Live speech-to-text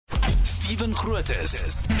Stephen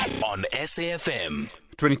Grootes on SAFM.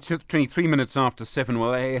 23 minutes after 7.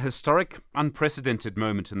 Well, a historic, unprecedented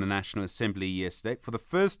moment in the National Assembly yesterday. For the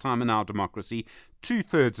first time in our democracy,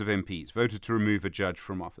 2/3 of MPs voted to remove a judge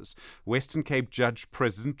from office. Western Cape Judge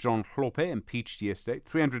President John Hlophe impeached yesterday.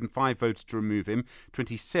 305 votes to remove him,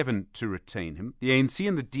 27 to retain him. The ANC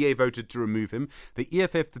and the DA voted to remove him. The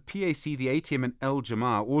EFF, the PAC, the ATM and El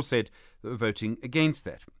Jamaa all said they were voting against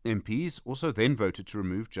that. MPs also then voted to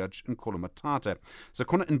remove Judge Nkolo Matata.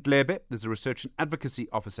 John Hlophe is a research and advocacy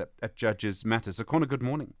officer at Judges Matter. John, good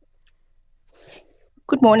morning.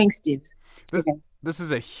 Good morning, Stephen. This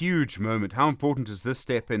is a huge moment. How important is this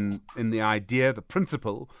step in the idea, the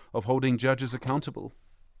principle of holding judges accountable?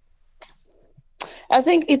 I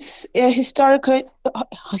think it's a historic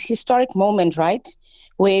moment, right?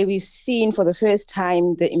 Where we've seen for the first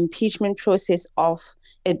time the impeachment process of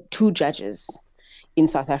two judges in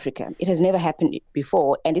South Africa. It has never happened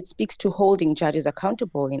before, and it speaks to holding judges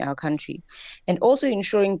accountable in our country and also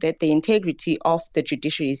ensuring that the integrity of the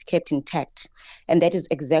judiciary is kept intact. And that is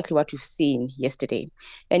exactly what we've seen yesterday.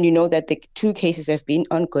 And you know that the two cases have been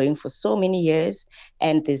ongoing for so many years,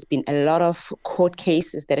 and there's been a lot of court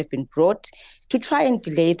cases that have been brought to try and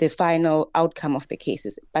delay the final outcome of the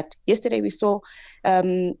cases. But yesterday we saw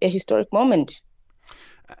a historic moment.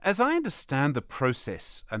 As I understand the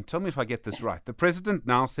process, and tell me if I get this right, the President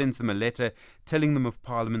now sends them a letter telling them of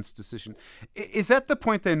Parliament's decision. Is that the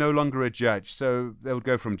point they're no longer a judge? So they would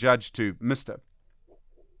go from judge to Mr.?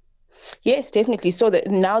 Yes, definitely. So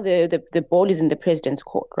now the ball is in the President's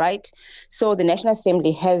court, right? So the National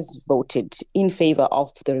Assembly has voted in favor of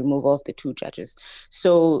the removal of the two judges.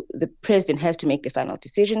 So the President has to make the final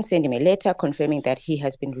decision, send him a letter confirming that he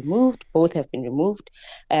has been removed. Both have been removed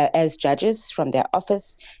as judges from their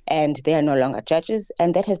office, and they are no longer judges.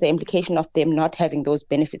 And that has the implication of them not having those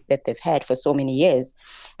benefits that they've had for so many years.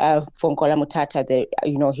 For Nkolo Matata,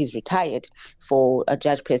 he's retired. For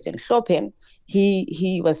Judge President Hlophe,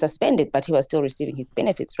 he was suspended, but he was still receiving his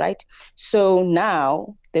benefits, right? So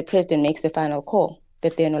now the President makes the final call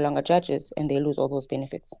that they're no longer judges and they lose all those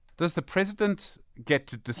benefits. Does the President get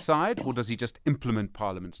to decide, or does he just implement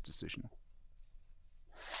Parliament's decision?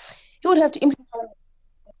 He would have to implement Parliament's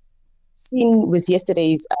seen with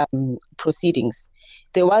yesterday's proceedings.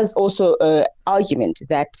 There was also an argument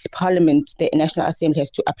that Parliament, the National Assembly,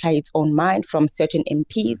 has to apply its own mind from certain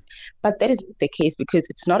MPs, but that is not the case because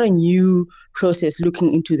it's not a new process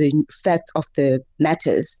looking into the facts of the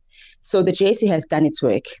matters. So the JSC has done its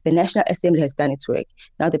work, the National Assembly has done its work.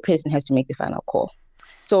 Now the President has to make the final call.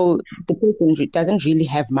 So the President doesn't really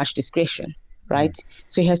have much discretion, right?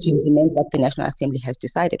 So he has to implement what the National Assembly has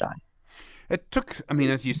decided on. It took,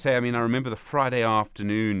 as you say, I remember the Friday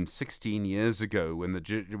afternoon 16 years ago when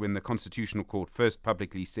the Constitutional Court first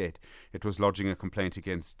publicly said it was lodging a complaint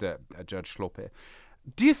against Judge Hlophe.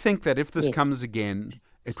 Do you think that if this comes again,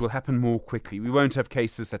 it will happen more quickly? We won't have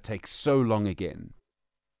cases that take so long again.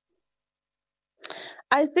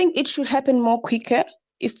 I think it should happen more quicker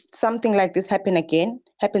if something like this happens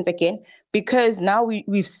again, because now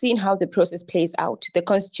we've seen how the process plays out. The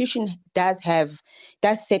Constitution does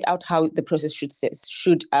set out how the process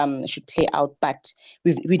should play out, but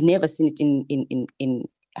we've never seen it in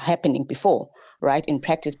happening before, right? In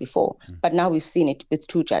practice before, but now we've seen it with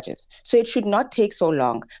two judges. So it should not take so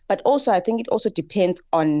long. But also, I think it also depends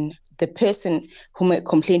on the person whom a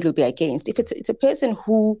complaint will be against. If it's a person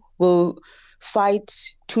who will fight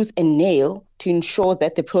tooth and nail to ensure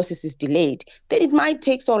that the process is delayed, then it might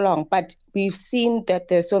take so long. But we've seen that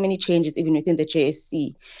there's so many changes even within the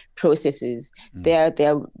JSC processes.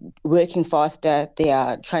 They're working faster. They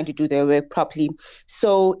are trying to do their work properly.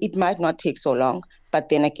 So it might not take so long. But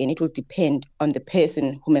then again, it will depend on the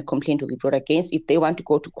person whom a complaint will be brought against if they want to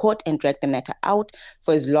go to court and drag the matter out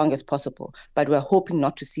for as long as possible. But we're hoping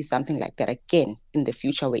not to see something like that again in the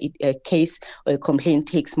future, where a case or a complaint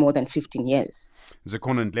takes more than 15 years.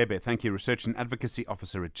 John Hlophe, thank you, Research and Advocacy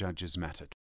Officer at Judges Matter.